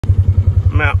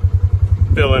I'm out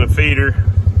filling a feeder,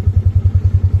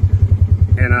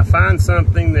 and I find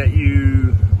something that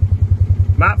you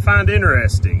might find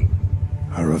interesting.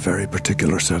 Are a very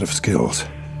particular set of skills.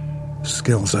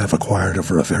 Skills I've acquired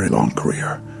over a very long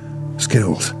career.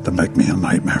 Skills that make me a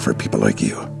nightmare for people like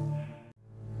you.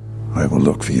 I will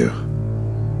look for you.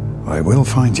 I will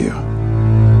find you.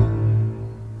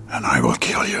 And I will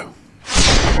kill you.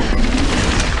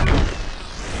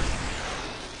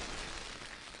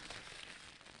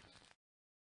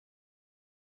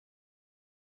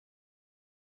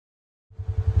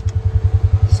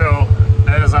 So,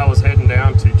 as I was heading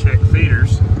down to check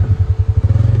feeders,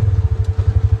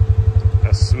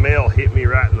 a smell hit me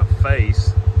right in the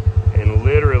face, and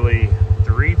literally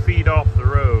 3 feet off the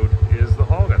road is the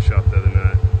hog I shot the other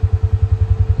night.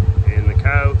 And the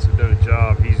coyotes have done a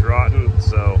job. He's rotten,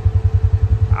 so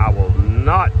I will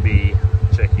not be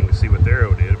checking to see what the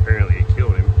arrow did. Apparently it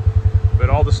killed him.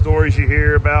 But all the stories you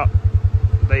hear about,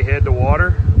 they head to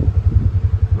water.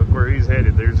 Look where he's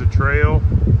headed. There's a trail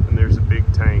and there's a big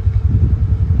tank.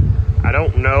 I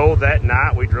don't know, that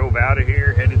night we drove out of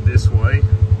here, headed this way.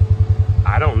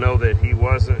 I don't know that he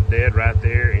wasn't dead right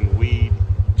there and we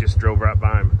just drove right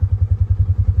by him.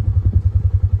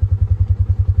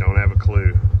 Don't have a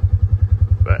clue.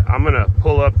 But I'm gonna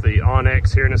pull up the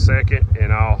Onyx here in a second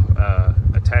and I'll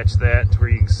attach that to where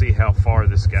you can see how far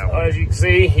this guy went. As you can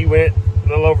see, he went a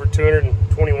little over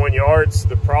 221 yards.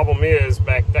 The problem is,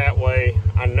 back that way,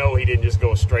 I know he didn't just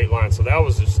go a straight line. So that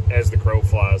was just as the crow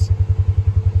flies.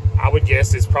 I would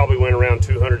guess it's probably went around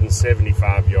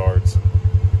 275 yards.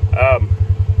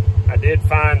 I did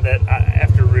find that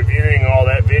after reviewing all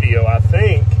that video, I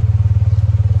think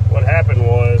what happened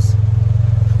was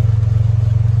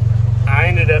I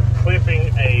ended up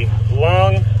clipping a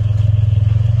lung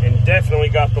and definitely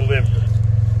got the liver.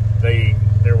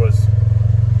 There was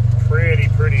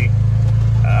pretty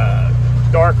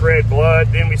dark red blood.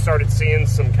 Then we started seeing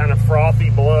some kind of frothy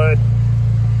blood.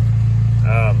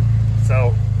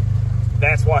 So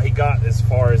that's why he got as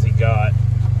far as he got.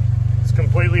 It's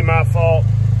completely my fault.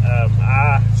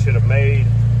 I should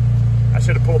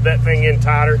have pulled that thing in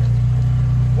tighter,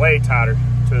 way tighter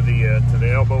to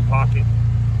the elbow pocket.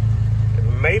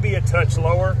 And maybe a touch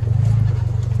lower.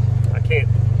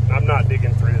 I'm not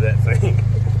digging through that thing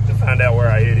to find out where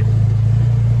I hit him.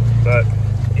 But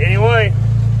anyway,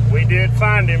 we did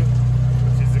find him,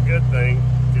 which is a good thing.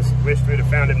 Just wish we'd have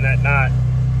found him that night.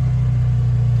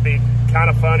 It'd be kind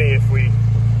of funny if we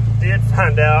did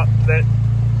find out that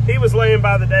he was laying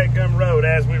by the dadgum road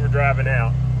as we were driving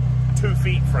out, 2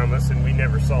 feet from us, and we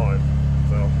never saw him.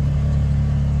 So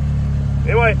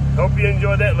anyway, hope you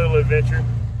enjoyed that little adventure.